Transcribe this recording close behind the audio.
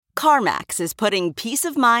CarMax is putting peace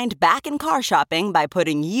of mind back in car shopping by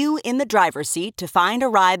putting you in the driver's seat to find a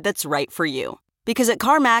ride that's right for you. Because at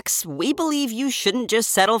CarMax, we believe you shouldn't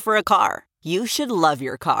just settle for a car. You should love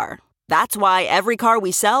your car. That's why every car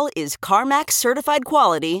we sell is CarMax certified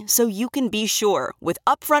quality, so you can be sure with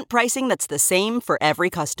upfront pricing that's the same for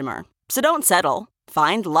every customer. So don't settle.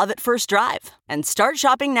 Find love at first drive and start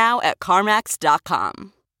shopping now at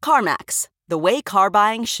CarMax.com. CarMax, the way car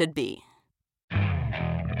buying should be.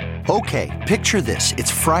 Okay, picture this.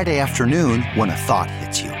 It's Friday afternoon when a thought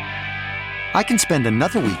hits you. I can spend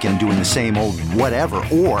another weekend doing the same old whatever,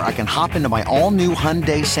 or I can hop into my all-new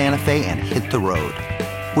Hyundai Santa Fe and hit the road.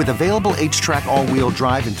 With available H-Track all-wheel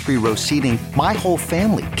drive and 3-row seating, my whole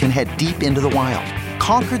family can head deep into the wild.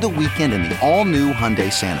 Conquer the weekend in the all-new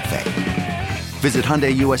Hyundai Santa Fe. Visit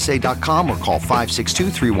HyundaiUSA.com or call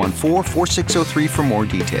 562-314-4603 for more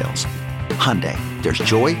details. Hyundai, there's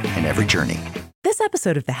joy in every journey. This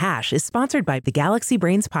episode of The Hash is sponsored by the Galaxy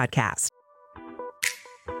Brains podcast.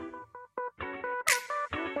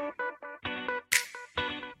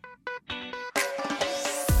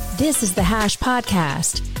 This is the Hash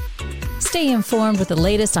Podcast. Stay informed with the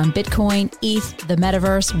latest on Bitcoin, ETH, the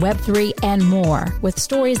metaverse, Web3, and more with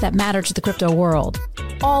stories that matter to the crypto world.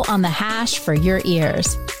 All on the Hash for your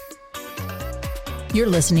ears. You're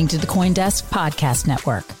listening to the CoinDesk Podcast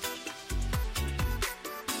Network.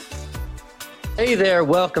 Hey there,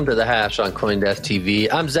 welcome to the Hash on CoinDesk TV.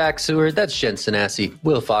 I'm Zach Seward, that's Jen Sanasi,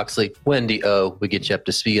 Will Foxley, Wendy O. We get you up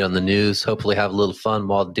to speed on the news, hopefully have a little fun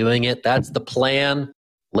while doing it. That's the plan.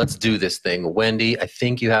 Let's do this thing. Wendy, I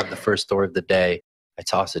think you have the first story of the day. I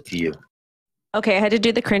toss it to you. Okay, I had to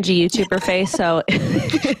do the cringy YouTuber face, so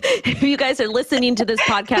if you guys are listening to this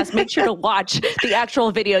podcast, make sure to watch the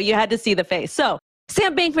actual video. You had to see the face. So,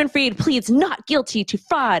 Sam Bankman-Fried pleads not guilty to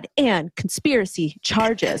fraud and conspiracy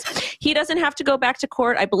charges. He doesn't have to go back to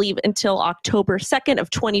court, I believe, until October 2nd of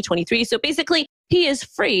 2023. So basically, he is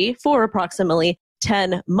free for approximately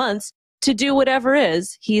 10 months to do whatever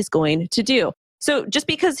is he's going to do. So just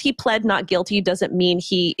because he pled not guilty doesn't mean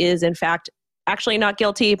he is, in fact, actually not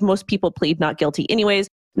guilty. Most people plead not guilty anyways.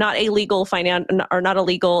 Not a legal not a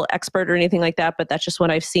legal expert or anything like that, but that's just what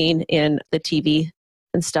I've seen in the TV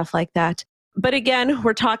and stuff like that. But again,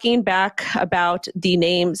 we're talking back about the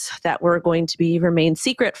names that were going to remain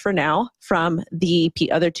secret for now from the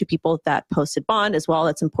other two people that posted bond as well.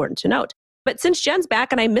 That's important to note. But since Jen's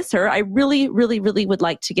back and I miss her, I really, really, really would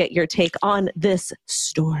like to get your take on this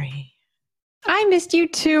story. I missed you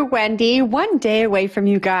too, Wendy. One day away from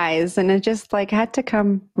you guys, and it just had to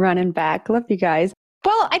come running back. Love you guys.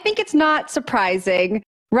 Well, I think it's not surprising,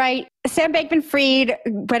 right? Sam Bankman-Fried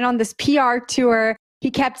went on this PR tour. He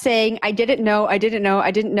kept saying, I didn't know.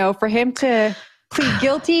 For him to plead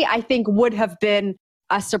guilty, I think would have been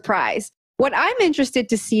a surprise. What I'm interested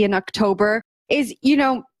to see in October is,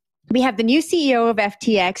 we have the new CEO of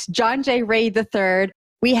FTX, John J. Ray III.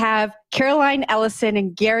 We have Caroline Ellison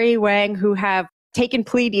and Gary Wang who have taken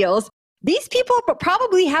plea deals. These people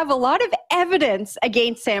probably have a lot of evidence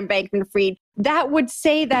against Sam Bankman-Fried that would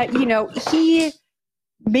say that, he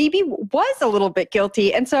maybe was a little bit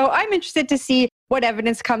guilty. And so I'm interested to see what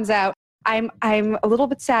evidence comes out. I'm a little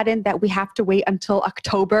bit saddened that we have to wait until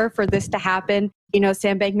October for this to happen.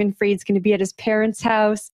 Sam Bankman-Fried's going to be at his parents'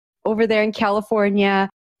 house over there in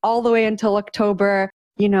California all the way until October.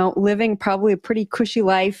 Living probably a pretty cushy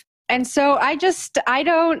life. And so I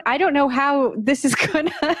don't know how this is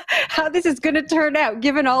gonna turn out,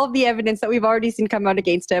 given all of the evidence that we've already seen come out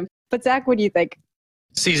against him. But Zach, what do you think?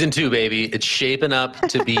 Season 2, baby. It's shaping up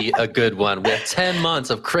to be a good one. We have 10 months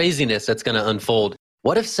of craziness that's going to unfold.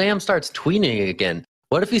 What if Sam starts tweeting again?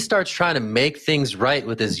 What if he starts trying to make things right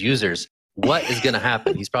with his users? What is going to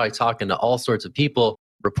happen? He's probably talking to all sorts of people,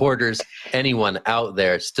 reporters, anyone out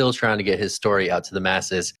there still trying to get his story out to the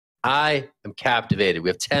masses. I am captivated. We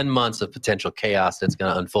have 10 months of potential chaos that's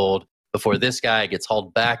going to unfold before this guy gets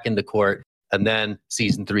hauled back into court, and then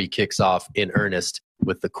season 3 kicks off in earnest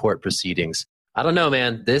with the court proceedings. I don't know,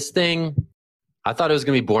 man. This thing, I thought it was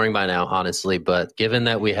going to be boring by now, honestly, but given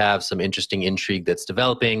that we have some interesting intrigue that's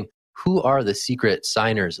developing, who are the secret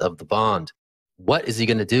signers of the bond? What is he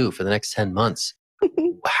going to do for the next 10 months?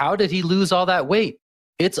 How did he lose all that weight?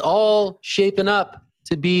 It's all shaping up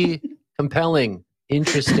to be compelling,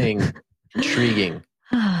 interesting, intriguing.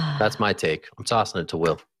 That's my take. I'm tossing it to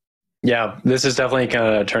Will. Yeah, this is definitely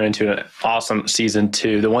going to turn into an awesome season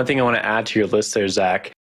 2. The one thing I want to add to your list there,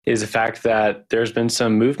 Zach, is the fact that there's been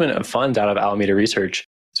some movement of funds out of Alameda Research.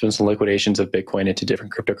 There's been some liquidations of Bitcoin into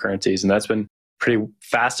different cryptocurrencies, and that's been pretty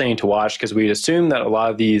fascinating to watch because we'd assume that a lot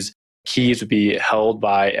of these keys would be held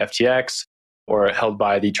by FTX or held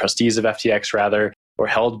by the trustees of FTX rather, or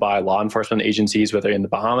held by law enforcement agencies, whether in the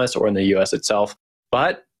Bahamas or in the US itself.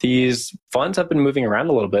 But these funds have been moving around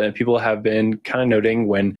a little bit, and people have been kind of noting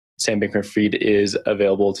when Sam Bankman-Fried is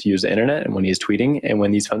available to use the internet and when he's tweeting and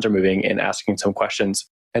when these funds are moving and asking some questions.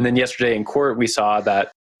 And then yesterday in court, we saw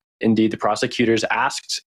that indeed the prosecutors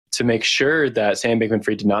asked to make sure that Sam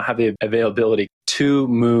Bankman-Fried did not have the availability to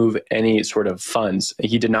move any sort of funds.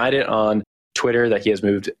 He denied it on Twitter that he has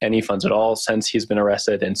moved any funds at all since he's been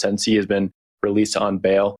arrested and since he has been released on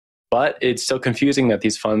bail. But it's still confusing that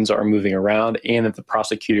these funds are moving around and that the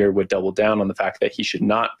prosecutor would double down on the fact that he should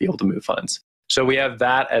not be able to move funds. So we have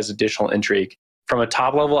that as additional intrigue. From a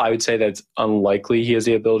top level, I would say that it's unlikely he has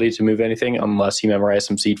the ability to move anything unless he memorized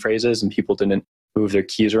some seed phrases and people didn't move their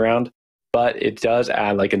keys around. But it does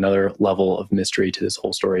add like another level of mystery to this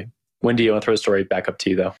whole story. Wendy, I want to throw the story back up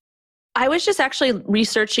to you though. I was just actually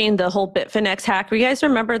researching the whole Bitfinex hack. You guys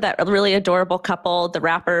remember that really adorable couple, the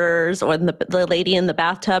rappers or the lady in the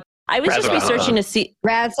bathtub? I was just researching to see.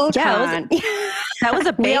 Razzle Khan. That was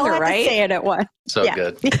a banger, right? Say it at once. So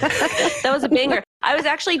good. That was a banger. I was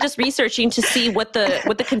actually just researching to see what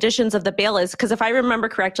the conditions of the bail is. Because if I remember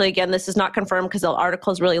correctly, again, this is not confirmed because the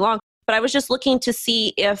article is really long, but I was just looking to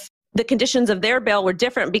see if the conditions of their bail were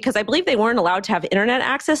different because I believe they weren't allowed to have internet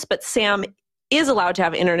access, but Sam is allowed to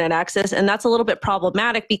have internet access. And that's a little bit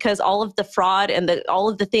problematic because all of the fraud and all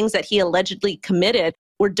of the things that he allegedly committed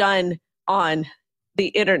were done on the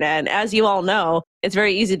internet. And as you all know, it's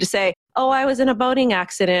very easy to say, oh, I was in a boating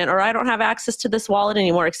accident or I don't have access to this wallet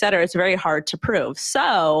anymore, et cetera. It's very hard to prove.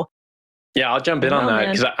 So yeah, I'll jump in on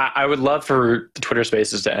that because I would love for the Twitter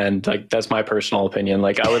Spaces to end. Like, that's my personal opinion.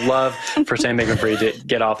 Like, I would love for Sam Bankman-Fried to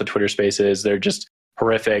get off the Twitter Spaces. They're just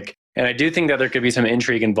horrific. And I do think that there could be some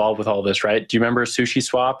intrigue involved with all this, right? Do you remember Sushi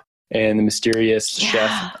Swap and the mysterious chef?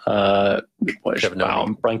 Chef Nami. Wow,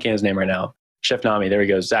 I'm blanking his name right now. Chef Nami. There we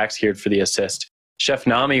go. Zach's here for the assist. Chef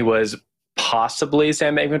Nami was possibly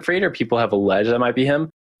Sam Bankman-Fried, or people have alleged that might be him.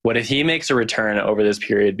 What if he makes a return over this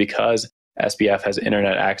period because SBF has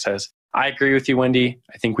internet access? I agree with you, Wendy.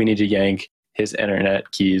 I think we need to yank his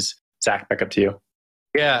internet keys. Zach, back up to you.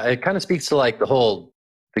 Yeah, it kind of speaks to like the whole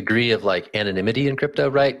degree of like anonymity in crypto,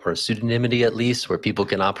 right? Or pseudonymity at least, where people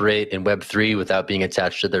can operate in Web3 without being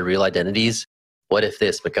attached to their real identities. What if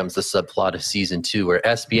this becomes the subplot of season 2 where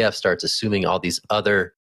SBF starts assuming all these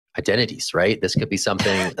other identities, right? This could be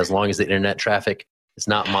something as long as the internet traffic is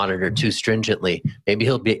not monitored too stringently. Maybe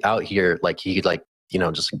he'll be out here like he could like,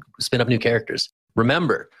 just spin up new characters.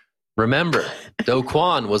 Remember, Do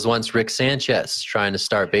Kwon was once Rick Sanchez trying to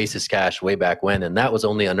start Basis Cash way back when, and that was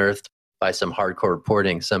only unearthed by some hardcore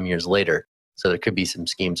reporting some years later. So there could be some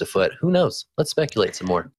schemes afoot. Who knows? Let's speculate some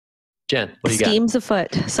more. Jen, what do you got? Schemes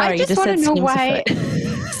afoot. Sorry, I just want to know why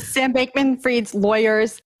Sam Bankman-Fried's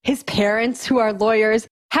lawyers, his parents who are lawyers,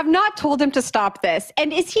 have not told him to stop this.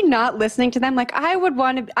 And is he not listening to them? Like, I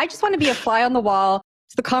just want to be a fly on the wall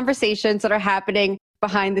to the conversations that are happening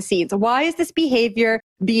behind the scenes. Why is this behavior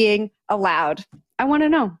being allowed? I want to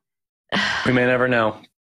know. We may never know.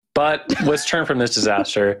 But let's turn from this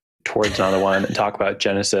disaster towards another one and talk about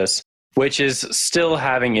Genesis, which is still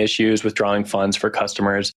having issues withdrawing funds for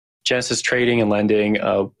customers. Genesis Trading and Lending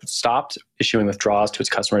stopped issuing withdrawals to its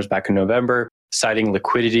customers back in November, citing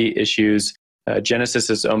liquidity issues. Genesis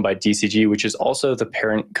is owned by DCG, which is also the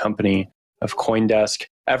parent company of CoinDesk.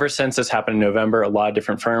 Ever since this happened in November, a lot of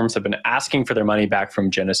different firms have been asking for their money back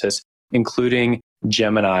from Genesis, including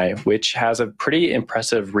Gemini, which has a pretty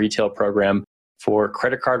impressive retail program for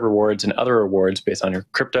credit card rewards and other rewards based on your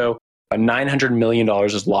crypto. About $900 million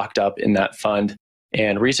is locked up in that fund.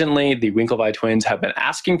 And recently, the Winklevi twins have been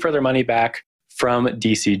asking for their money back from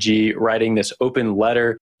DCG, writing this open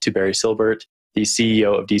letter to Barry Silbert, the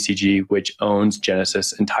CEO of DCG, which owns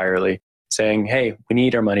Genesis entirely, saying, hey, we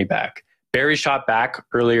need our money back. Barry shot back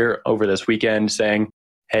earlier over this weekend saying,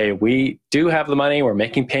 hey, we do have the money. We're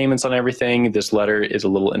making payments on everything. This letter is a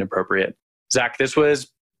little inappropriate. Zach, this was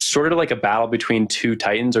sort of like a battle between two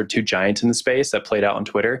titans or two giants in the space that played out on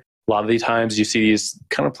Twitter. A lot of the times you see these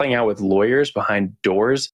kind of playing out with lawyers behind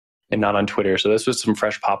doors and not on Twitter. So this was some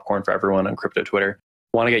fresh popcorn for everyone on crypto Twitter.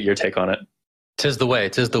 Want to get your take on it. Tis the way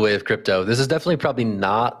of crypto. This is definitely probably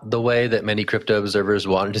not the way that many crypto observers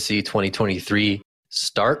wanted to see 2023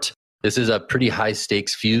 start. This is a pretty high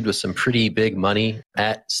stakes feud with some pretty big money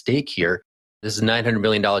at stake here. This is $900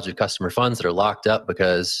 million of customer funds that are locked up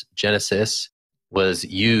because Genesis was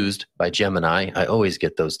used by Gemini. I always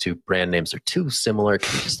get those two brand names. They're too similar.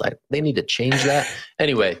 They need to change that.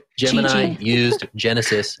 Anyway, Gemini used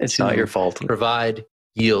Genesis it's not your fault. Provide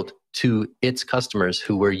yield to its customers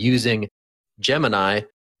who were using Gemini,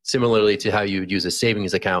 similarly to how you would use a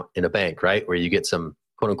savings account in a bank, right? Where you get some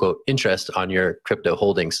quote unquote interest on your crypto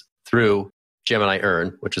holdings through Gemini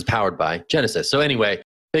Earn, which is powered by Genesis. So anyway,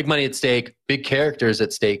 big money at stake, big characters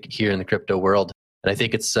at stake here in the crypto world. And I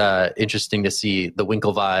think it's interesting to see the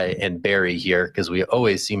Winklevi and Barry here, because we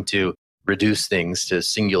always seem to reduce things to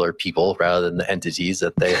singular people rather than the entities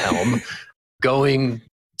that they helm, going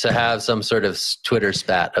to have some sort of Twitter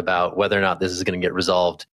spat about whether or not this is going to get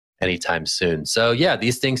resolved anytime soon. So yeah,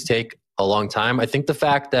 these things take a long time. I think the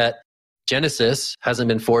fact that Genesis hasn't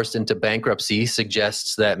been forced into bankruptcy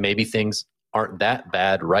suggests that maybe things aren't that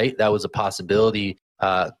bad, right? That was a possibility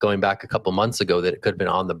going back a couple months ago, that it could have been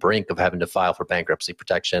on the brink of having to file for bankruptcy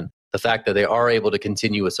protection. The fact that they are able to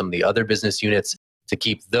continue with some of the other business units to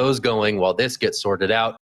keep those going while this gets sorted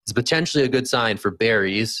out is potentially a good sign for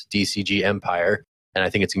Barry's DCG empire. And I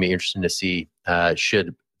think it's going to be interesting to see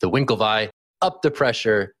should the Winklevi up the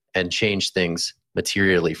pressure and change things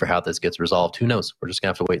materially for how this gets resolved. Who knows? We're just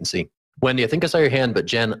going to have to wait and see. Wendy, I think I saw your hand, but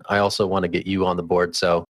Jen, I also want to get you on the board,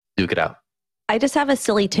 so duke it out. I just have a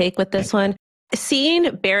silly take with this one.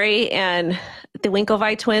 Seeing Barry and the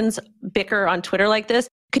Winklevi twins bicker on Twitter like this,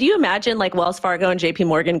 could you imagine like Wells Fargo and JP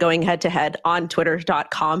Morgan going head to head on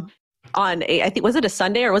twitter.com on I think, was it a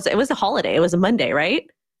Sunday or it was a holiday? It was a Monday, right?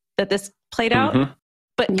 That this played out. Mm-hmm.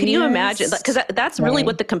 But can you imagine, because that's really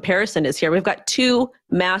what the comparison is here. We've got two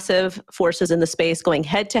massive forces in the space going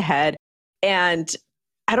head to head. And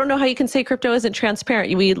I don't know how you can say crypto isn't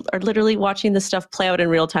transparent. We are literally watching this stuff play out in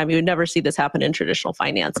real time. You would never see this happen in traditional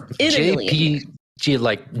finance. Jamie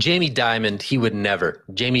Dimon, he would never.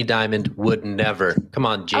 Jamie Dimon would never. Come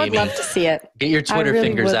on, Jamie. I would love to see it. Get your Twitter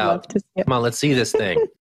fingers out. Come on, let's see this thing.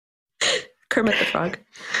 Kermit the Frog.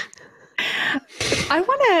 I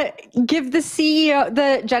want to give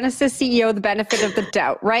the Genesis CEO, the benefit of the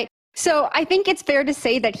doubt, right? So I think it's fair to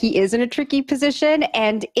say that he is in a tricky position.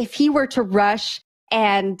 And if he were to rush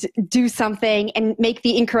and do something and make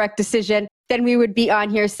the incorrect decision, then we would be on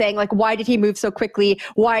here saying, like, why did he move so quickly?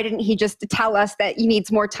 Why didn't he just tell us that he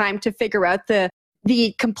needs more time to figure out the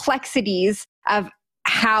complexities of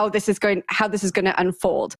how this is going to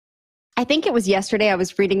unfold? I think it was yesterday I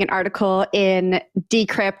was reading an article in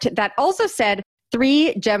Decrypt that also said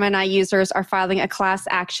 3 Gemini users are filing a class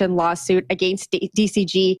action lawsuit against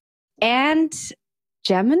DCG and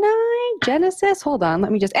Genesis. Hold on,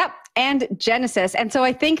 let me just, and Genesis. And so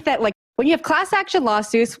I think that like when you have class action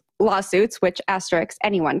lawsuits, which asterisk,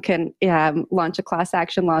 anyone can launch a class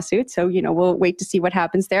action lawsuit. So, we'll wait to see what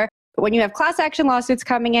happens there. But when you have class action lawsuits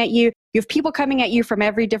coming at you, you have people coming at you from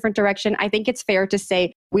every different direction. I think it's fair to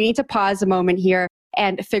say we need to pause a moment here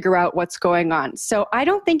and figure out what's going on. So I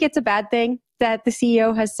don't think it's a bad thing that the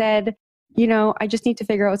CEO has said, I just need to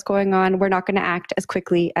figure out what's going on. We're not going to act as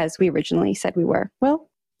quickly as we originally said we were. Well,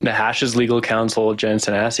 the Hash's legal counsel, Jen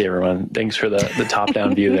Sanasi, everyone. Thanks for the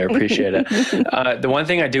top-down view there. Appreciate it. The one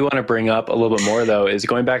thing I do want to bring up a little bit more, though, is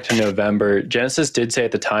going back to November, Genesis did say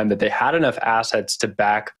at the time that they had enough assets to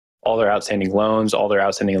back all their outstanding loans, all their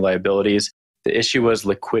outstanding liabilities. The issue was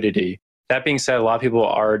liquidity. That being said, a lot of people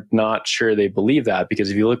are not sure they believe that,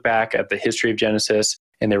 because if you look back at the history of Genesis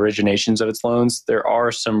and the originations of its loans, there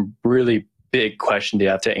are some really big questions you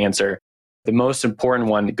have to answer. The most important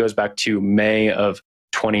one goes back to May of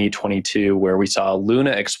 2022, where we saw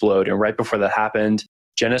Luna explode. And right before that happened,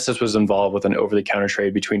 Genesis was involved with an over-the-counter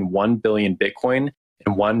trade between 1 billion Bitcoin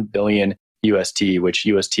and 1 billion UST, which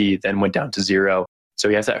UST then went down to zero. So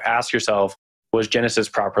you have to ask yourself, was Genesis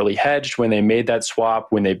properly hedged when they made that swap,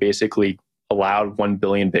 when they basically allowed 1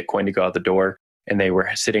 billion Bitcoin to go out the door and they were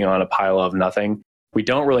sitting on a pile of nothing? We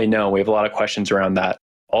don't really know. We have a lot of questions around that.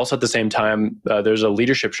 Also, at the same time, there's a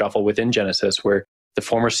leadership shuffle within Genesis where the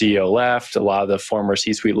former CEO left, a lot of the former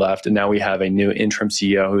C-suite left, and now we have a new interim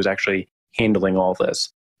CEO who's actually handling all this.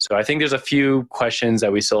 So I think there's a few questions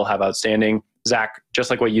that we still have outstanding. Zach, just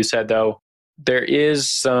like what you said, though, there is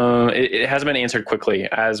some, it hasn't been answered quickly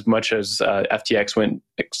as much as FTX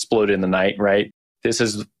exploded in the night, right? This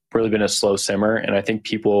has really been a slow simmer, and I think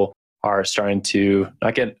people are starting to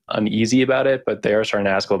not get uneasy about it, but they are starting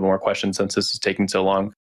to ask a little more questions since this is taking so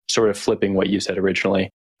long, sort of flipping what you said originally.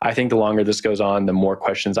 I think the longer this goes on, the more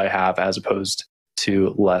questions I have as opposed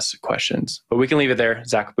to less questions. But we can leave it there.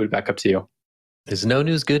 Zach, I'll put it back up to you. Is no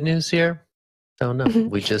news good news here? Don't know.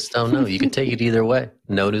 We just don't know. You can take it either way.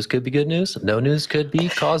 No news could be good news. No news could be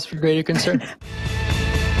cause for greater concern.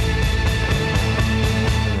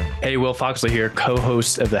 Hey, Will Foxley here,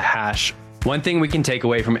 co-host of The Hash. One thing we can take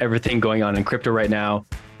away from everything going on in crypto right now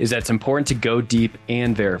is that it's important to go deep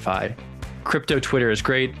and verify. Crypto Twitter is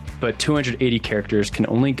great, but 280 characters can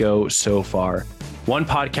only go so far. One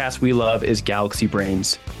podcast we love is Galaxy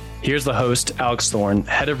Brains. Here's the host, Alex Thorne,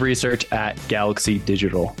 head of research at Galaxy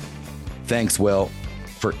Digital. Thanks, Will.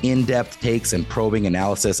 For in-depth takes and probing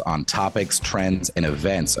analysis on topics, trends, and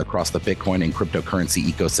events across the Bitcoin and cryptocurrency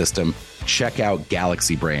ecosystem, check out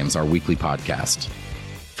Galaxy Brains, our weekly podcast.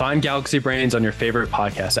 Find Galaxy Brains on your favorite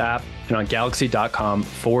podcast app and on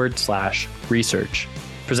galaxy.com/research.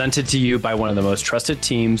 Presented to you by one of the most trusted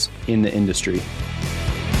teams in the industry.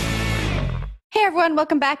 Hey everyone,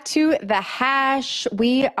 welcome back to The Hash.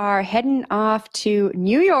 We are heading off to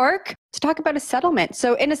New York to talk about a settlement.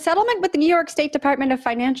 So in a settlement with the New York State Department of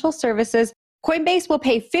Financial Services, Coinbase will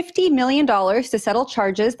pay $50 million to settle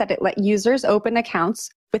charges that it let users open accounts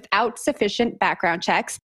without sufficient background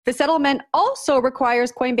checks. The settlement also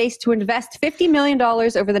requires Coinbase to invest $50 million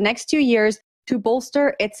over the next 2 years to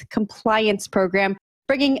bolster its compliance program,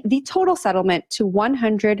 bringing the total settlement to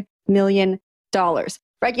 $100 million.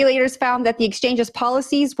 Regulators found that the exchange's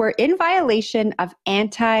policies were in violation of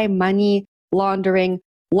anti-money laundering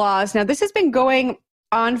laws. Now, this has been going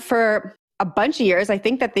on for a bunch of years. I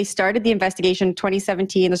think that they started the investigation in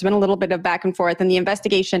 2017. There's been a little bit of back and forth, and the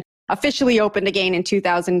investigation officially opened again in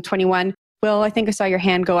 2021. Will, I think I saw your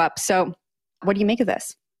hand go up. So what do you make of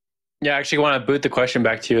this? Yeah, I actually want to boot the question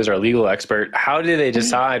back to you as our legal expert. How do they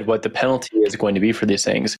decide what the penalty is going to be for these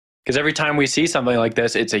things? Because every time we see something like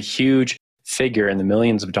this, it's a huge figure in the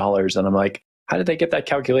millions of dollars. And I'm like, how did they get that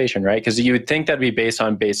calculation, right? Because you would think that'd be based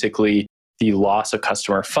on basically the loss of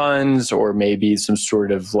customer funds, or maybe some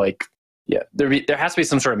sort of like, there has to be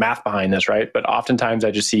some sort of math behind this, right? But oftentimes I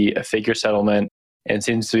just see a figure settlement and it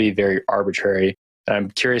seems to be very arbitrary. And I'm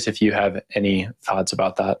curious if you have any thoughts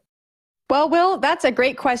about that. Well, Will, that's a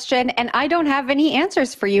great question, and I don't have any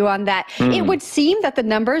answers for you on that. It would seem that the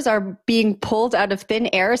numbers are being pulled out of thin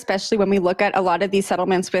air, especially when we look at a lot of these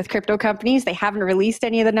settlements with crypto companies. They haven't released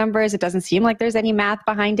any of the numbers. It doesn't seem like there's any math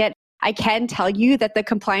behind it. I can tell you that the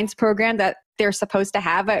compliance program that they're supposed to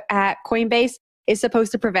have at Coinbase is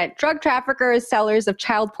supposed to prevent drug traffickers, sellers of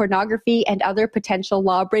child pornography, and other potential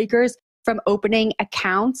lawbreakers from opening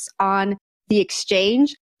accounts on the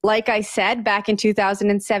exchange. Like I said, back in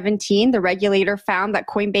 2017, the regulator found that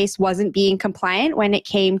Coinbase wasn't being compliant when it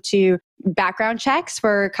came to background checks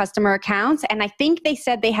for customer accounts. And I think they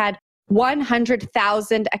said they had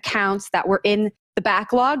 100,000 accounts that were in the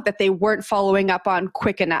backlog that they weren't following up on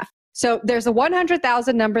quick enough. So there's a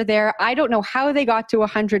 100,000 number there. I don't know how they got to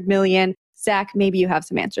 100 million. Zach, maybe you have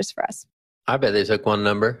some answers for us. I bet they took one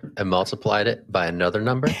number and multiplied it by another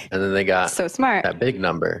number, and then they got so smart. That big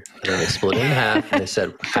number. And then they split it in half, and they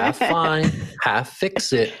said, half fine, half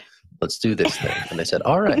fix it. Let's do this thing. And they said,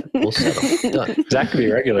 all right, we'll settle. Done. That could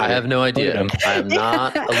be regular. I have no idea. I am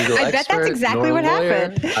not a legal expert. I bet that's exactly what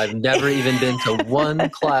happened. I've never even been to one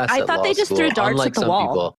class I at thought law they just school, threw darts unlike at the some wall.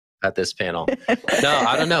 people at this panel. No,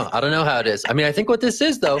 I don't know. I don't know how it is. I mean, I think what this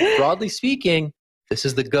is, though, broadly speaking, this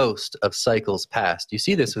is the ghost of cycles past. You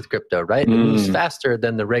see this with crypto, right? It moves faster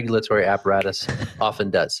than the regulatory apparatus often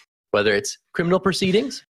does, whether it's criminal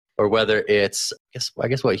proceedings or whether it's, I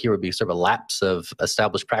guess what here would be sort of a lapse of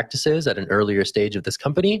established practices at an earlier stage of this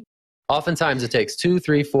company. Oftentimes it takes 2,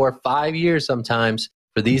 3, 4, 5 years sometimes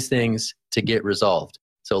for these things to get resolved.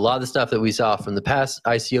 So a lot of the stuff that we saw from the past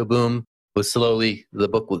ICO boom was slowly, the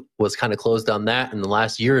book was kind of closed on that in the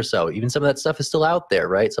last year or so. Even some of that stuff is still out there,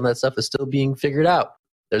 right? Some of that stuff is still being figured out.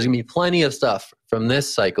 There's going to be plenty of stuff from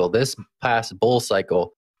this cycle, this past bull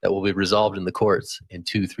cycle, that will be resolved in the courts in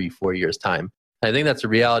 2, 3, 4 years' time. And I think that's the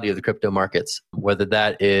reality of the crypto markets, whether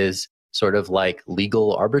that is sort of like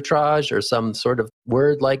legal arbitrage or some sort of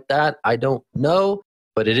word like that, I don't know.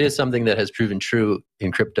 But it is something that has proven true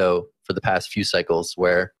in crypto for the past few cycles,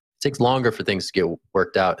 where it takes longer for things to get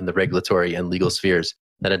worked out in the regulatory and legal spheres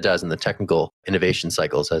than it does in the technical innovation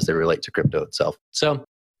cycles as they relate to crypto itself. So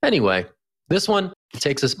anyway, this one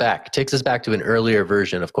takes us back to an earlier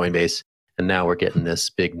version of Coinbase. And now we're getting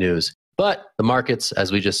this big news. But the markets,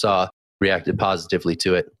 as we just saw, reacted positively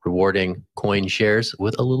to it, rewarding coin shares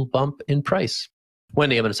with a little bump in price.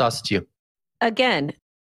 Wendy, I'm going to toss it to you. Again,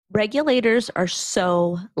 regulators are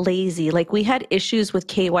so lazy. Like, we had issues with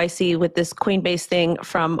KYC with this Coinbase thing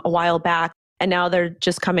from a while back, and now they're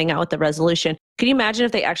just coming out with the resolution. Can you imagine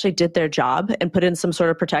if they actually did their job and put in some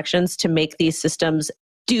sort of protections to make these systems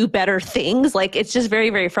do better things? Like, it's just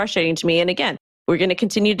very, very frustrating to me. And again, we're going to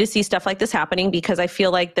continue to see stuff like this happening because I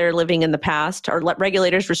feel like they're living in the past, or let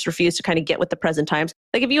regulators just refuse to kind of get with the present times.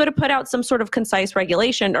 Like, if you would have put out some sort of concise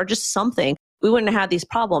regulation or just something, we wouldn't have had these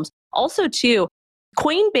problems. Also, too,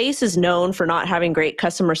 Coinbase is known for not having great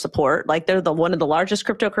customer support. Like, they're one of the largest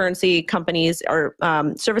cryptocurrency companies or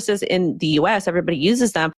services in the US. Everybody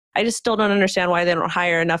uses them. I just still don't understand why they don't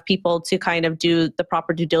hire enough people to kind of do the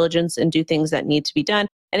proper due diligence and do things that need to be done.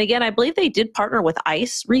 And again, I believe they did partner with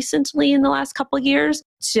ICE recently in the last couple of years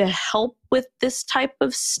to help with this type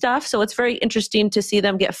of stuff. So it's very interesting to see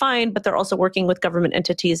them get fined, but they're also working with government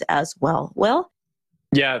entities as well. Will?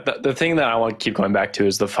 Yeah, the thing that I want to keep going back to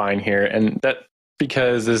is the fine here. And that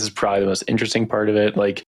because this is probably the most interesting part of it.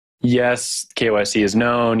 Like, yes, KYC is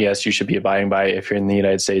known. Yes, you should be abiding by it if you're in the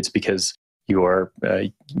United States because you're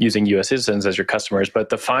using U.S. citizens as your customers. But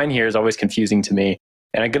the fine here is always confusing to me.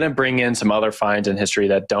 And I'm going to bring in some other fines in history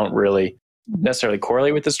that don't really necessarily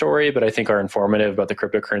correlate with the story, but I think are informative about the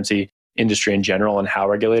cryptocurrency industry in general and how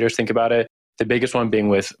regulators think about it. The biggest one being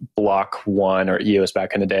with Block One or EOS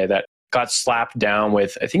back in the day that got slapped down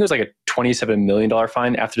with, I think it was like a $27 million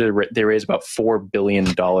fine after they raised about $4 billion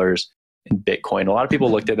in Bitcoin. A lot of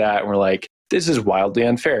people looked at that and were like, this is wildly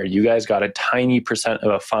unfair. You guys got a tiny percent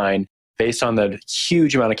of a fine based on the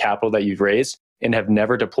huge amount of capital that you've raised and have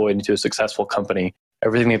never deployed into a successful company.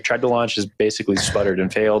 Everything they've tried to launch has basically sputtered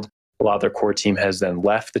and failed. A lot of their core team has then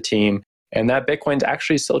left the team. And that Bitcoin's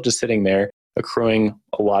actually still just sitting there, accruing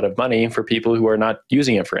a lot of money for people who are not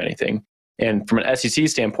using it for anything. And from an SEC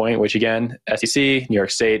standpoint, which again, SEC, New York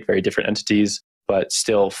State, very different entities, but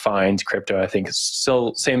still fined crypto. I think it's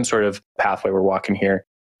still same sort of pathway we're walking here.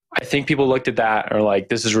 I think people looked at that and are like,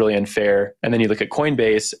 this is really unfair. And then you look at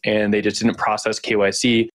Coinbase and they just didn't process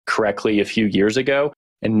KYC correctly a few years ago.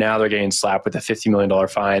 And now they're getting slapped with a $50 million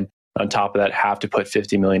fine. On top of that, have to put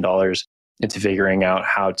 $50 million into figuring out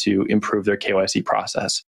how to improve their KYC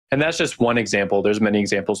process. And that's just one example. There's many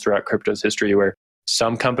examples throughout crypto's history where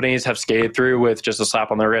some companies have skated through with just a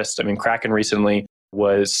slap on their wrist. I mean, Kraken recently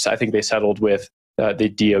I think they settled with the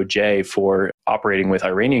DOJ for operating with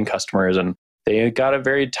Iranian customers, and they got a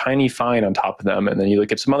very tiny fine on top of them. And then you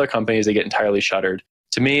look at some other companies, they get entirely shuttered.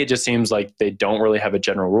 To me, it just seems like they don't really have a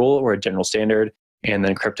general rule or a general standard. And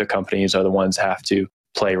then crypto companies are the ones that have to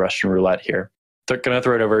play Russian roulette here. They're going to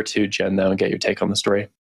throw it over to Jen, though, and get your take on the story.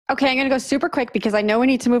 Okay, I'm going to go super quick because I know we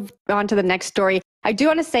need to move on to the next story. I do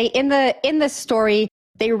want to say in this story,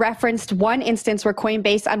 they referenced one instance where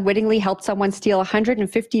Coinbase unwittingly helped someone steal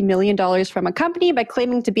 $150 million from a company by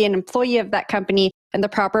claiming to be an employee of that company, and the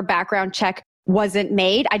proper background check wasn't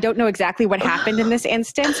made. I don't know exactly what happened in this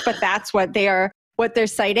instance, but that's what they're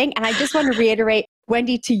citing. And I just want to reiterate,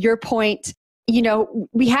 Wendy, to your point,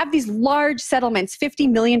 we have these large settlements, $50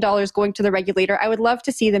 million going to the regulator. I would love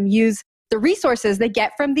to see them use the resources they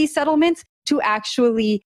get from these settlements to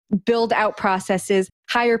actually build out processes,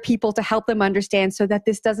 hire people to help them understand so that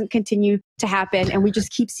this doesn't continue to happen. And we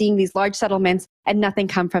just keep seeing these large settlements and nothing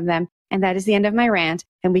come from them. And that is the end of my rant.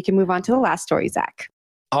 And we can move on to the last story, Zach.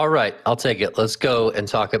 All right, I'll take it. Let's go and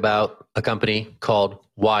talk about a company called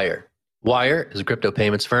Wire. Wire is a crypto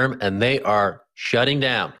payments firm, and they are shutting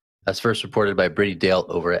down. That's first reported by Brittany Dale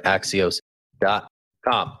over at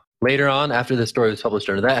Axios.com. Later on, after the story was published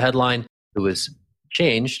under that headline, it was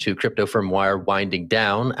changed to crypto firm Wire winding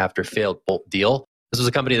down after failed Bolt deal. This was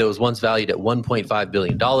a company that was once valued at $1.5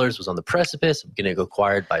 billion, was on the precipice of getting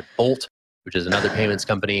acquired by Bolt, which is another payments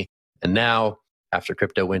company. And now, after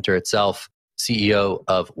crypto winter itself, CEO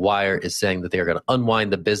of Wire is saying that they are going to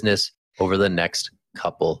unwind the business over the next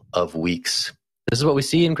couple of weeks. This is what we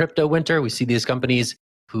see in crypto winter. We see these companies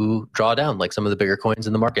who draw down, like some of the bigger coins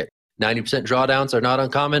in the market. 90% drawdowns are not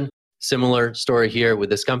uncommon. Similar story here with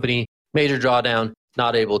this company. Major drawdown,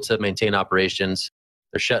 not able to maintain operations.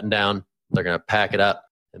 They're shutting down. They're going to pack it up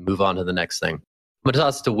and move on to the next thing. I'm going to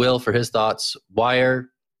toss it to Will for his thoughts. Wire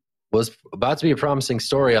was about to be a promising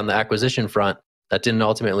story on the acquisition front that didn't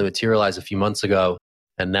ultimately materialize a few months ago,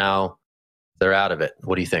 and now they're out of it.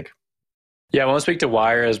 What do you think? Yeah, I won't speak to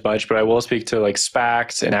Wire as much, but I will speak to like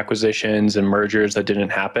SPACs and acquisitions and mergers that didn't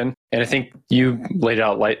happen. And I think you laid it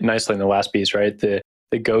out nicely in the last piece, right? The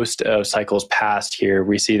ghost of cycles past here.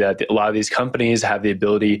 We see that a lot of these companies have the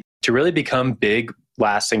ability to really become big,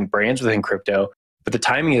 lasting brands within crypto, but the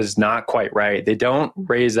timing is not quite right. They don't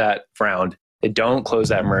raise that round. They don't close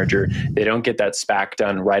that merger. They don't get that SPAC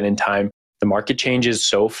done right in time. The market changes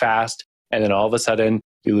so fast, and then all of a sudden,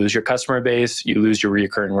 you lose your customer base, you lose your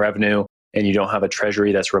recurring revenue, and you don't have a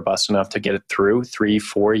treasury that's robust enough to get it through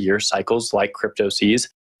 3-4 year cycles like crypto sees,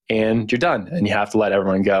 and you're done. And you have to let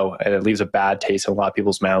everyone go. And it leaves a bad taste in a lot of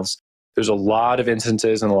people's mouths. There's a lot of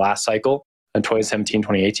instances in the last cycle, in 2017,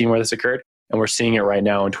 2018, where this occurred. And we're seeing it right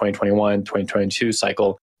now in 2021, 2022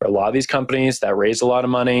 cycle, where a lot of these companies that raised a lot of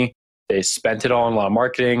money, they spent it all on a lot of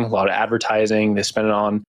marketing, a lot of advertising, they spent it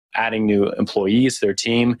on adding new employees to their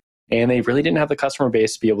team, and they really didn't have the customer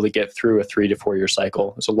base to be able to get through a 3 to 4 year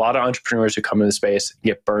cycle. There's a lot of entrepreneurs who come into the space and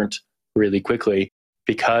get burnt really quickly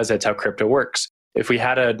because that's how crypto works. If we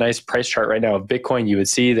had a nice price chart right now of Bitcoin, you would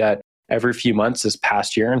see that every few months this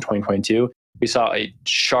past year in 2022, we saw a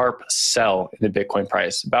sharp sell in the Bitcoin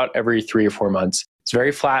price about every 3 or 4 months. It's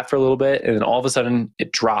very flat for a little bit, and then all of a sudden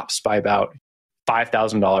it drops by about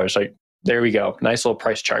 $5,000. Like, there we go. Nice little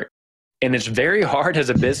price chart. And it's very hard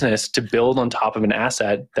as a business to build on top of an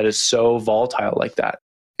asset that is so volatile like that.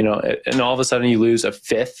 You know, and all of a sudden you lose a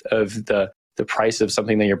fifth of the price of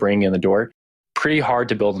something that you're bringing in the door. Pretty hard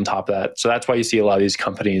to build on top of that. So that's why you see a lot of these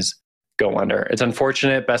companies go under. It's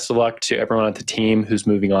unfortunate. Best of luck to everyone at the team who's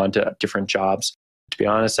moving on to different jobs. To be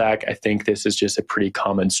honest, Zach, I think this is just a pretty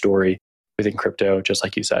common story within crypto, just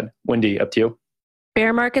like you said. Wendy, up to you.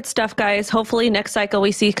 Bear market stuff, guys. Hopefully next cycle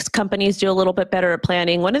we see companies do a little bit better at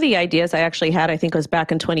planning. One of the ideas I actually had, I think was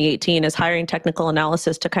back in 2018, is hiring technical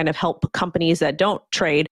analysis to kind of help companies that don't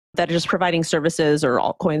trade, that are just providing services or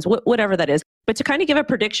altcoins, whatever that is, but to kind of give a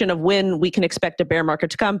prediction of when we can expect a bear market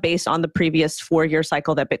to come based on the previous 4-year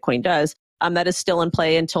cycle that Bitcoin does. That is still in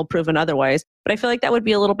play until proven otherwise. But I feel like that would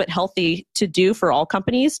be a little bit healthy to do for all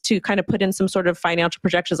companies, to kind of put in some sort of financial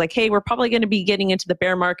projections like, hey, we're probably going to be getting into the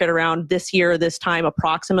bear market around this year, this time,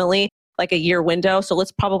 approximately like a year window. So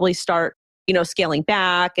let's probably start, scaling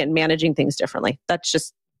back and managing things differently. That's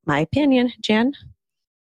just my opinion. Jen?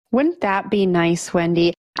 Wouldn't that be nice,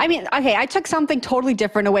 Wendy? I mean, okay, I took something totally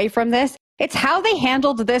different away from this. It's how they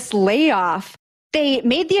handled this layoff. They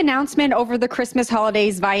made the announcement over the Christmas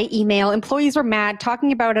holidays via email. Employees were mad,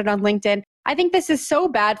 talking about it on LinkedIn. I think this is so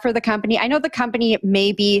bad for the company. I know the company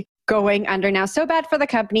may be going under now. So bad for the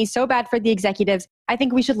company, so bad for the executives. I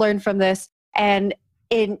think we should learn from this and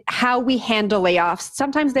in how we handle layoffs.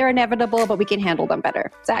 Sometimes they're inevitable, but we can handle them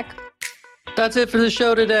better. Zach? That's it for the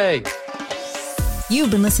show today.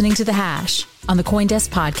 You've been listening to The Hash on the CoinDesk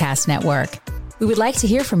Podcast Network. We would like to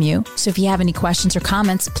hear from you, so if you have any questions or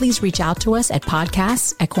comments, please reach out to us at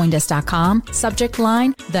podcasts@coindesk.com, subject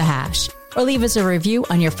line, The Hash, or leave us a review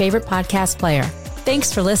on your favorite podcast player.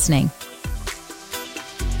 Thanks for listening.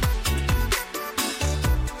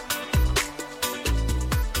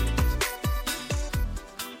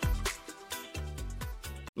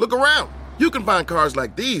 Look around. You can find cars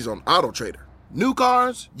like these on AutoTrader. New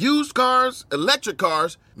cars, used cars, electric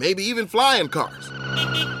cars, maybe even flying cars.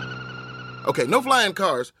 Okay, no flying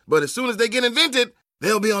cars, but as soon as they get invented,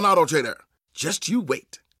 they'll be on AutoTrader. Just you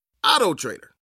wait. AutoTrader.